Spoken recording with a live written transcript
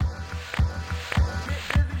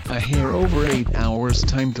A hair over 8 hours.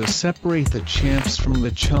 Time to separate the champs from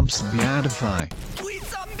the chumps. Beatify.